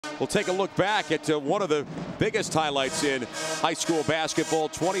We'll take a look back at one of the biggest highlights in high school basketball.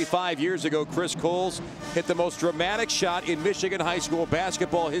 25 years ago, Chris Coles hit the most dramatic shot in Michigan high school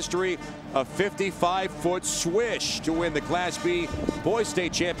basketball history, a 55-foot swish to win the Class B Boys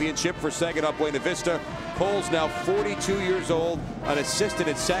State Championship for Saginaw Buena Vista. Coles, now 42 years old, an assistant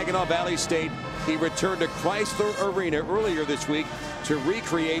at Saginaw Valley State. He returned to Chrysler Arena earlier this week to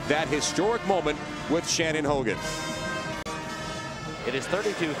recreate that historic moment with Shannon Hogan. It is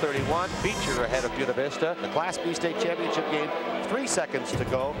 32-31. Beecher ahead of Buena Vista. The Class B State Championship game, 3 seconds to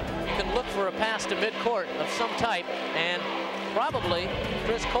go. You can look for a pass to midcourt of some type, and probably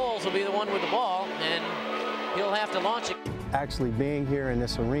Chris Coles will be the one with the ball, and he'll have to launch it. Actually being here in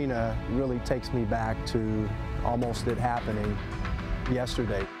this arena really takes me back to almost it happening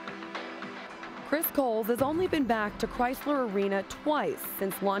yesterday. Chris Coles has only been back to Chrysler Arena twice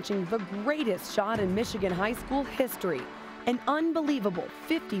since launching the greatest shot in Michigan high school history. An unbelievable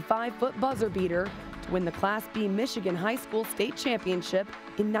 55-foot buzzer beater to win the Class B Michigan High School State Championship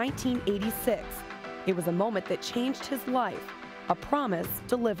in 1986. It was a moment that changed his life, a promise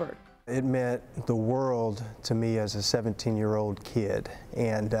delivered. It meant the world to me as a 17-year-old kid.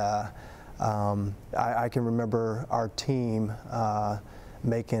 And I can remember our team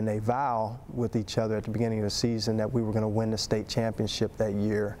making a vow with each other at the beginning of the season that we were going to win the state championship that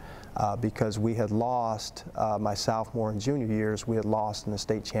year. Because we had lost my sophomore and junior years, we had lost in the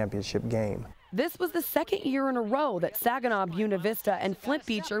state championship game. This was the second year in a row that Saginaw Buena Vista and Flint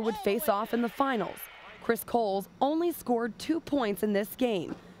Beecher would face off in the finals. Chris Coles only scored 2 points in this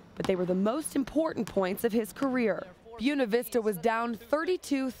game, but they were the most important points of his career. Buena Vista was down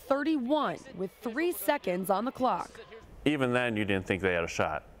 32-31 with 3 seconds on the clock. Even then, you didn't think they had a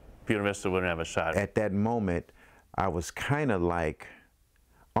shot. Buena Vista wouldn't have a shot. At that moment, I was kind of like,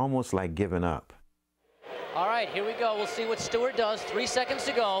 almost like giving up. All right, here we go. We'll see what Stewart does. 3 seconds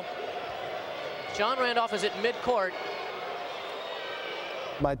to go. John Randolph is at midcourt.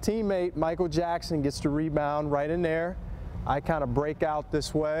 My teammate, Michael Jackson, gets the rebound right in there. I kind of break out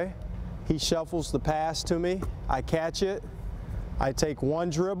this way. He shuffles the pass to me. I catch it. I take one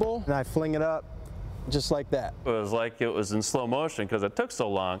dribble, and I fling it up just like that. It was like it was in slow motion because it took so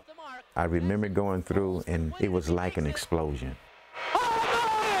long. I remember going through, and it was like an explosion.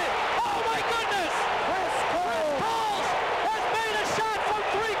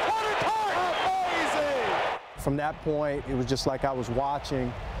 From that point, it was just like I was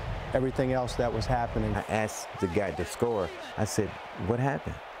watching everything else that was happening. I asked the guy to score. I said, "What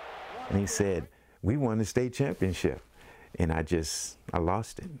happened?" And he said, "We won the state championship." And I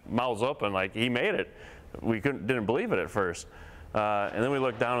lost it. Mouths open, like he made it. We didn't believe it at first. And then we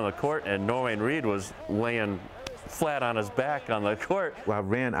looked down on the court, and Norwayne Reed was laying flat on his back on the court. Well, I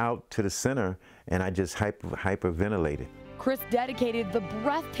ran out to the center, and I just hyperventilated. Chris dedicated the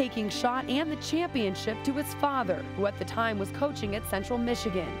breathtaking shot and the championship to his father, who at the time was coaching at Central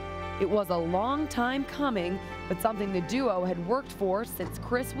Michigan. It was a long time coming, but something the duo had worked for since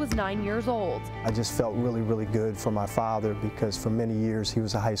Chris was 9 years old. I just felt really, really good for my father because for many years he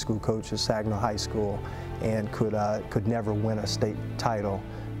was a high school coach at Saginaw High School and could never win a state title.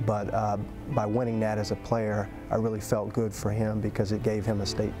 But by winning that as a player, I really felt good for him because it gave him a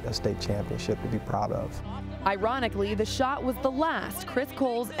state championship to be proud of. Ironically, the shot was the last Chris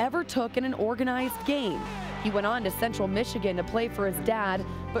Coles ever took in an organized game. He went on to Central Michigan to play for his dad,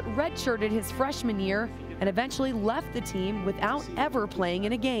 but redshirted his freshman year and eventually left the team without ever playing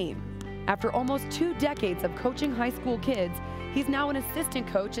in a game. After almost 2 decades of coaching high school kids, he's now an assistant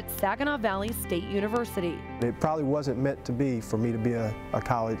coach at Saginaw Valley State University. It probably wasn't meant to be for me to be a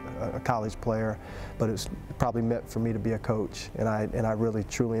college player, but it's probably meant for me to be a coach, and I really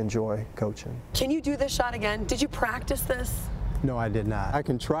truly enjoy coaching. Can you do this shot again? Did you practice this? No, I did not. I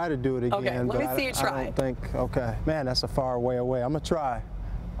can try to do it again, okay, let me see you try. I don't think, okay. Man, that's a far way away. I'm gonna try.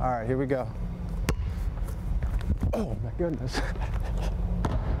 All right, here we go. Oh my goodness.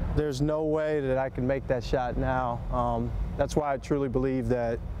 There's no way that I can make that shot now. That's why I truly believe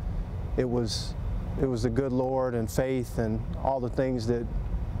that it was the good Lord and faith and all the things that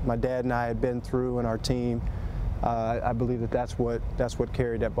my dad and I had been through and our team. I believe that that's what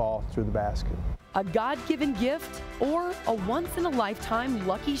carried that ball through the basket. A God-given gift or a once-in-a-lifetime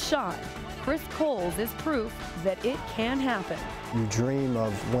lucky shot, Chris Coles is proof that it can happen. You dream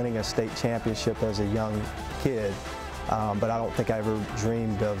of winning a state championship as a young kid, but I don't think I ever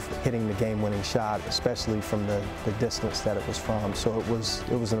dreamed of hitting the game-winning shot, especially from the distance that it was from. So it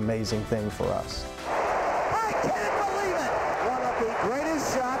was an amazing thing for us. I can't believe it! One of the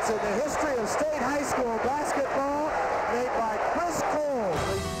greatest shots in the history of state high school basketball made by Chris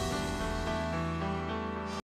Coles.